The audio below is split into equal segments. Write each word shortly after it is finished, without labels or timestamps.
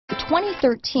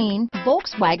2013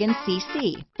 Volkswagen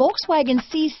CC. Volkswagen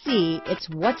CC, it's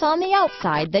what's on the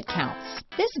outside that counts.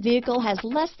 This vehicle has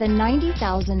less than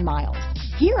 90,000 miles.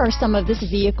 Here are some of this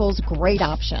vehicle's great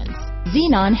options: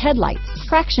 Xenon headlights,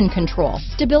 traction control,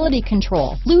 stability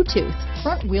control, Bluetooth,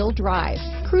 front wheel drive,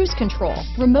 cruise control,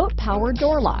 remote power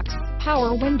door locks,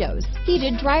 power windows,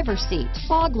 heated driver's seat,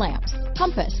 fog lamps,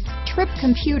 compass, trip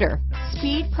computer,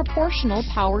 speed proportional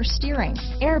power steering,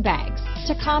 airbags,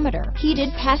 tachometer, heated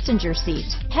passenger seat,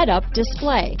 head-up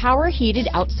display, power heated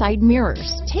outside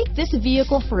mirrors. Take this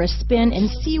vehicle for a spin and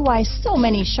see why so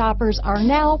many shoppers are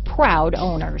now proud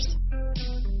owners.